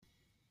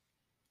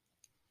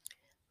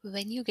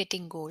When you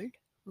getting gold,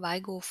 why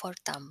go for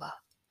Tamba?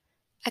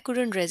 I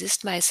couldn't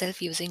resist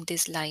myself using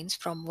these lines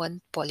from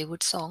one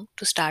Bollywood song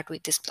to start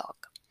with this blog.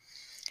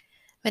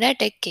 When I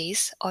take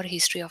case or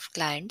history of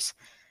clients,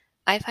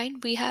 I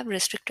find we have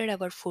restricted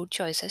our food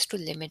choices to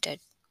limited.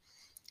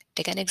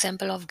 Take an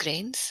example of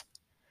grains.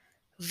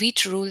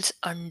 Wheat rules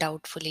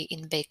undoubtedly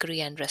in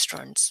bakery and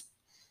restaurants.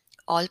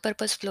 All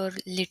purpose flour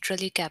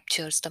literally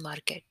captures the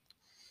market.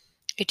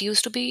 It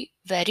used to be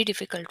very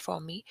difficult for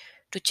me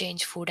to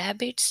change food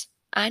habits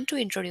and to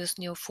introduce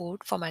new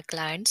food for my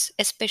clients,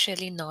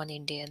 especially non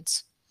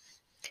Indians.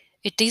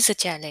 It is a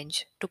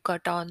challenge to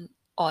cut on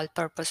all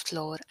purpose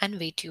flour and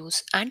wheat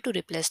use and to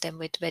replace them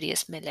with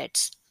various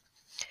millets.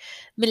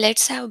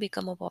 Millets have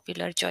become a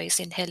popular choice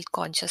in health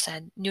conscious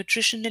and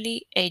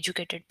nutritionally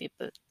educated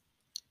people.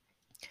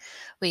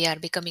 We are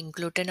becoming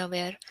gluten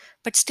aware,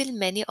 but still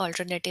many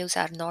alternatives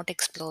are not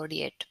explored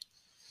yet.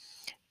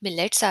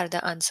 Millets are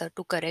the answer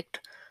to correct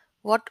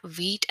what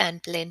wheat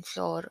and plain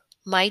flour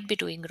might be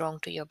doing wrong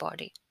to your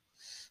body.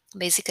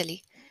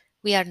 Basically,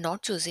 we are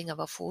not choosing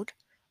our food,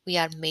 we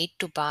are made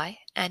to buy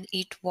and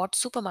eat what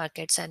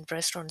supermarkets and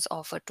restaurants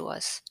offer to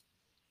us.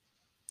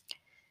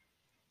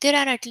 There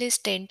are at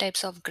least 10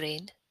 types of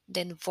grain,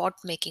 then what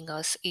making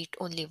us eat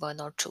only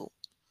one or two?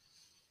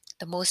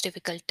 The most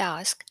difficult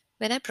task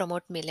when I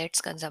promote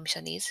millets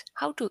consumption is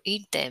how to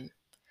eat them.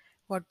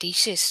 What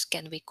dishes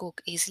can we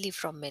cook easily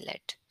from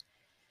millet?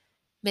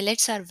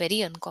 Millets are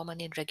very uncommon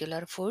in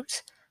regular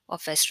foods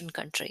of Western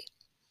country.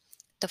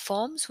 The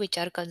forms which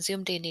are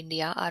consumed in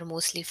India are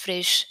mostly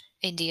fresh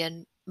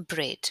Indian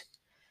bread.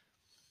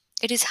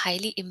 It is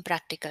highly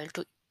impractical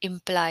to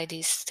imply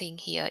this thing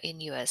here in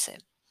USA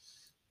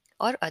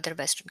or other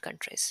Western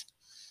countries.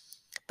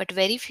 But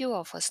very few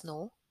of us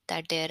know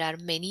that there are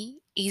many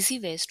easy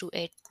ways to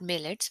eat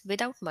millets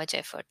without much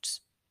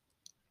efforts.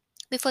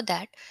 Before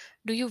that,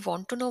 do you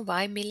want to know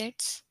why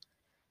millets?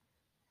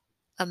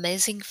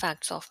 Amazing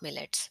facts of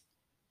millets.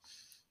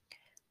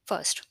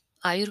 First,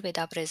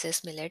 Ayurveda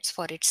praises millets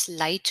for its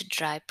light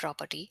dry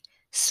property,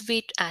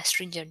 sweet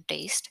astringent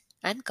taste,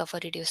 and cover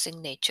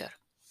reducing nature.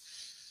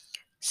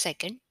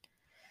 Second,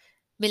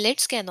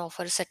 millets can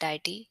offer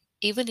satiety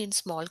even in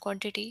small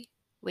quantity,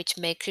 which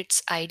makes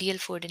it ideal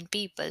food in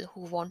people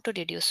who want to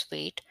reduce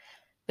weight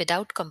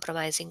without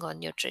compromising on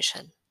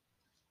nutrition.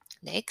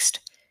 Next,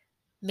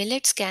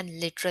 millets can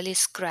literally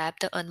scrap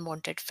the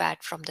unwanted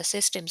fat from the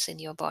systems in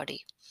your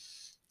body.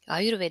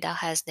 Ayurveda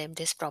has named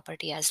this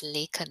property as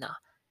lekhana.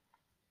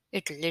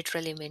 It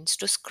literally means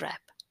to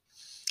scrap.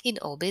 In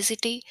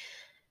obesity,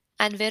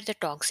 and where the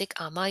toxic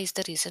ama is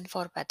the reason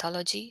for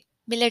pathology,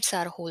 millets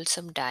are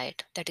wholesome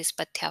diet, that is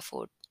pathya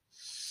food.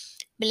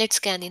 Millets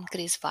can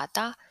increase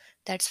vata,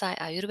 that's why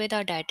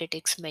Ayurveda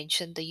dietetics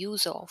mention the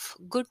use of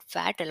good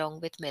fat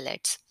along with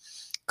millets.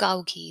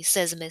 Cow ghee,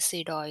 sesame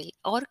seed oil,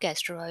 or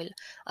castor oil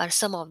are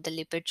some of the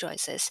lipid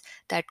choices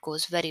that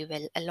goes very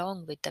well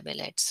along with the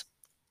millets.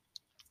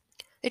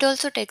 It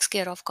also takes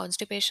care of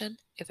constipation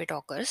if it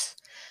occurs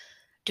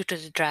due to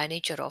the dry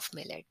nature of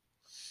millet.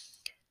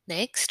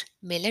 Next,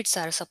 millets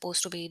are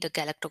supposed to be the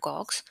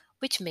galactogogues,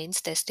 which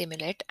means they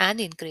stimulate and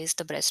increase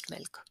the breast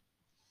milk.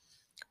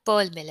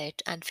 Pearl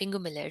millet and finger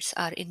millets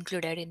are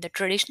included in the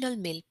traditional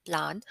meal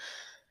plan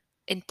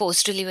in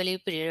post-delivery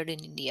period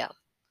in India.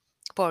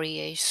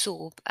 Porridge,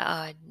 soup,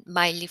 and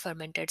mildly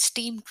fermented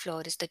steamed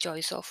flour is the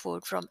choice of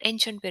food from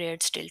ancient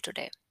periods till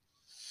today.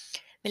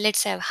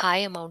 Millets have high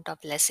amount of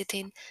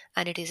lecithin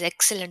and it is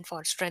excellent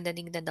for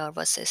strengthening the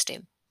nervous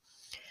system.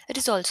 It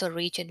is also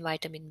rich in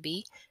vitamin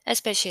B,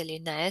 especially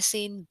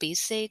niacin,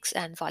 B6,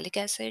 and folic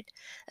acid,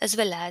 as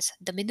well as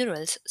the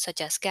minerals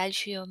such as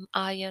calcium,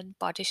 iron,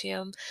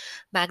 potassium,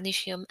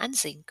 magnesium, and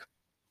zinc.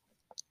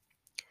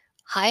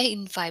 High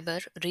in fiber,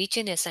 rich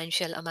in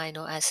essential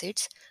amino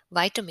acids,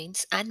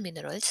 vitamins, and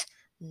minerals,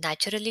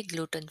 naturally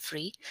gluten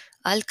free,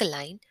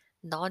 alkaline,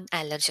 non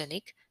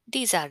allergenic,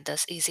 these are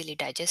thus easily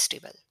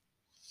digestible.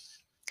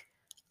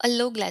 A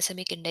low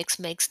glycemic index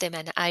makes them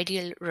an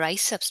ideal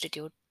rice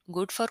substitute,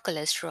 good for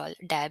cholesterol,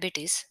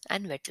 diabetes,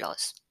 and weight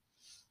loss.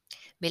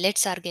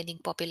 Millets are gaining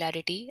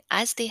popularity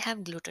as they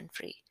have gluten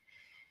free.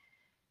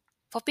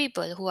 For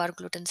people who are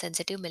gluten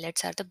sensitive,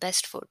 millets are the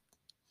best food.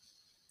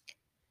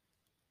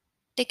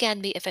 They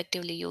can be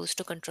effectively used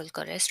to control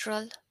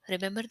cholesterol.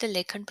 Remember the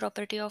Lekhan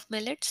property of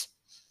millets?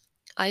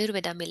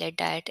 Ayurveda millet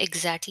diet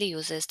exactly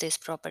uses this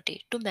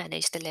property to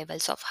manage the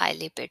levels of high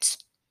lipids.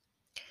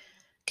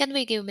 Can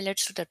we give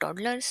millets to the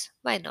toddlers?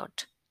 Why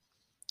not?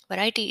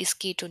 Variety is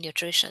key to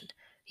nutrition.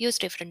 Use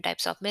different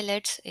types of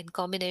millets in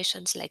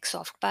combinations like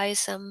soft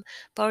payasam,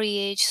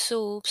 porridge,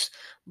 soups,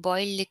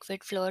 boiled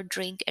liquid flour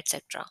drink,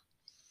 etc.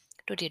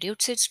 To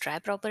reduce its dry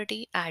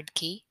property, add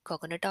ghee,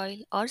 coconut oil,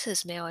 or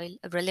sesame oil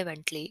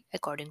relevantly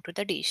according to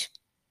the dish.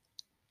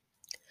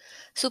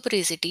 Super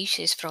easy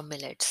dishes from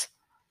millets.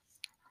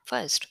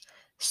 First,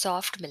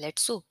 soft millet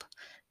soup.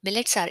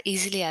 Millets are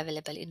easily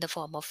available in the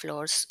form of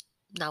flours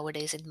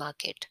nowadays in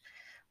market.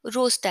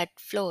 Roast that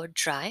flour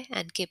dry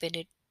and keep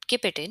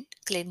it in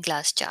clean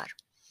glass jar.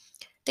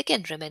 They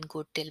can remain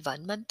good till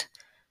 1 month.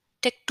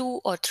 Take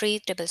 2 or 3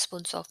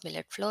 tablespoons of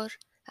millet flour,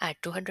 add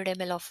 200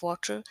 ml of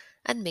water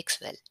and mix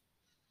well.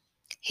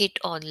 Heat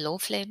on low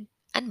flame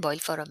and boil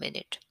for a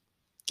minute.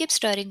 Keep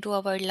stirring to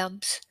avoid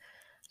lumps.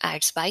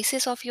 Add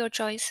spices of your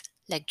choice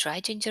like dry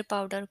ginger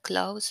powder,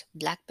 cloves,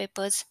 black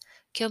peppers,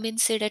 cumin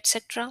seed,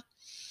 etc.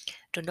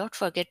 Do not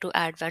forget to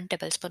add 1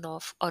 tablespoon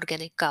of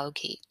organic cow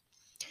ghee.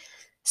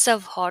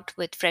 Serve hot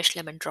with fresh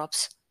lemon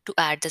drops to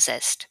add the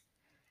zest.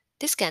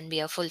 This can be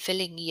a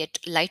fulfilling yet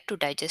light to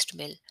digest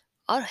meal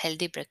or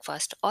healthy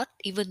breakfast or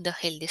even the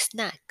healthy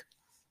snack.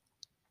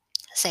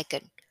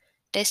 Second,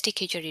 tasty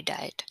khichdi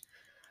diet.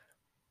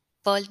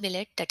 Pearl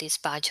millet, that is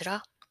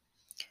bajra,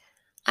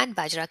 and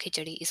bajra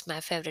khichdi is my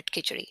favorite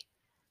khichdi.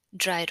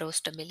 Dry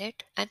roast the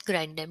millet and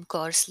grind them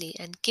coarsely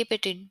and keep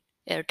it in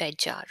airtight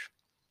jar.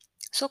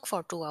 Soak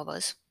for 2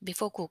 hours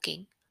before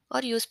cooking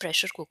or use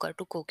pressure cooker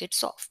to cook it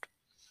soft.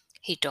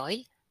 Heat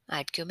oil,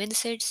 add cumin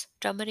seeds,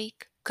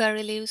 turmeric,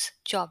 curry leaves,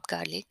 chopped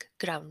garlic,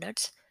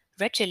 groundnuts,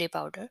 red chili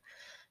powder,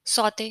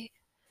 saute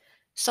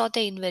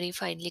Saute in very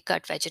finely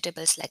cut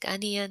vegetables like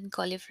onion,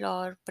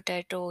 cauliflower,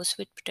 potato,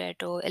 sweet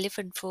potato,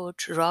 elephant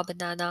foot, raw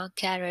banana,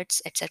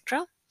 carrots,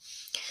 etc.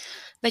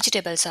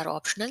 Vegetables are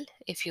optional.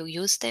 If you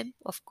use them,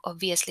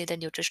 obviously the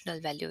nutritional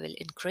value will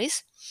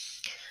increase.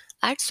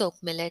 Add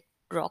soaked millet,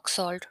 rock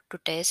salt to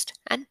taste,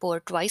 and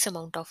pour twice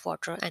amount of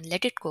water and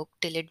let it cook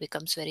till it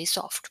becomes very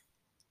soft.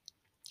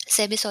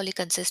 Semi-solid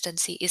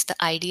consistency is the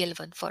ideal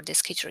one for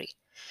this khichdi.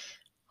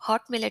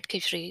 Hot millet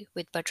khichdi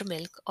with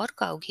buttermilk or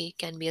cow ghee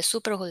can be a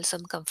super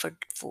wholesome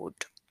comfort food.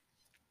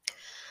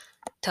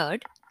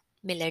 Third,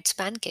 millets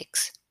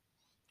pancakes.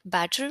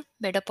 Batter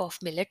made up of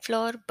millet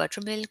flour,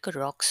 buttermilk,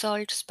 rock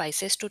salt,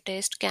 spices to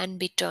taste can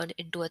be turned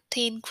into a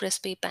thin,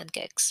 crispy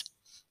pancakes.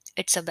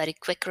 It's a very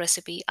quick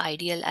recipe,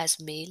 ideal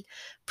as meal,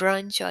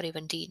 brunch, or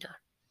even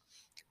dinner.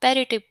 Pair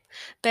it, up,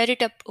 pair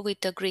it up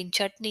with a green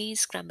chutney,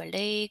 scrambled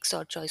eggs,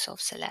 or choice of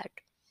salad.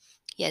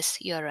 Yes,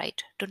 you're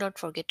right. Do not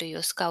forget to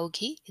use cow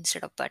ghee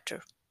instead of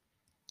butter.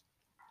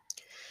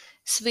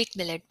 Sweet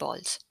millet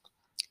balls.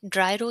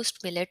 Dry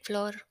roast millet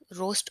flour,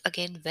 roast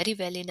again very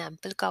well in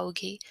ample cow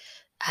ghee.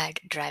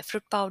 Add dry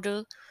fruit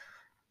powder,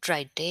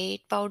 dried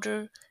date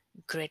powder,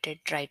 grated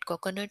dried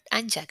coconut,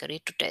 and jaggery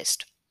to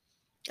taste.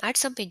 Add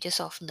some pinches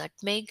of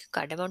nutmeg,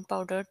 cardamom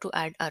powder to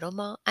add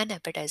aroma and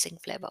appetizing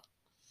flavor.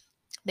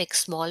 Make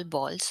small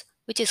balls,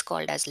 which is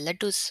called as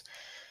laddus,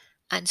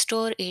 and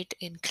store it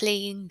in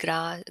clean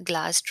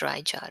glass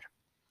dry jar.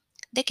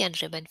 They can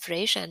remain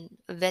fresh and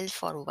well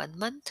for 1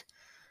 month.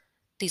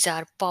 These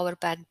are power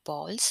packed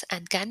balls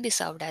and can be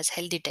served as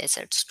healthy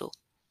desserts too.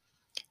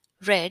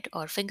 Red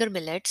or finger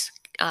millets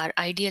are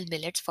ideal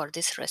millets for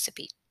this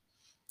recipe.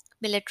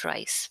 Millet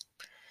rice.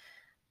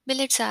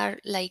 Millets are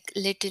like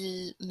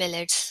little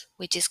millets,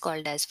 which is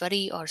called as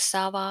vari or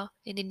sawa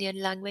in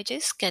Indian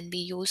languages, can be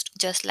used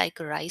just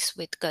like rice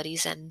with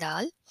curries and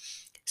dal.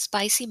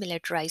 Spicy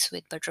millet rice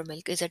with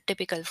buttermilk is a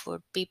typical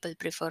food people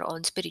prefer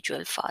on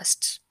spiritual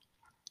fasts.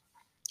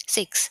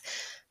 6.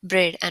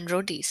 Bread and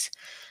rotis.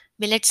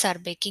 Millets are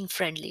baking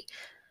friendly.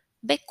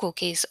 Bake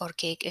cookies or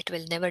cake, it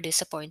will never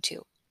disappoint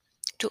you.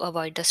 To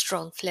avoid the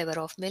strong flavor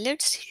of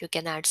millets, you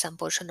can add some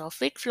portion of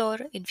wheat flour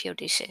in few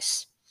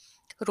dishes.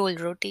 Roll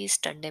rotis,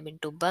 turn them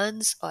into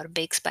buns, or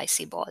bake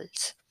spicy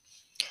balls.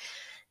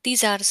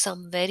 These are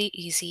some very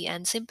easy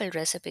and simple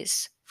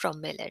recipes from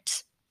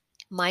millets.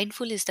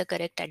 Mindful is the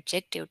correct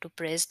adjective to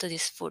praise to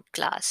this food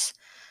class.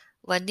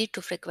 One need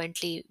to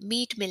frequently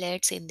meet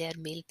millets in their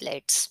meal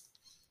plates.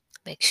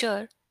 Make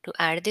sure to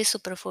add these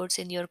superfoods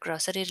in your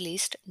grocery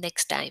list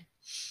next time.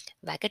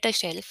 Back at a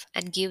shelf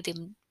and give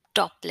them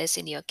top place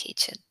in your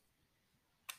kitchen.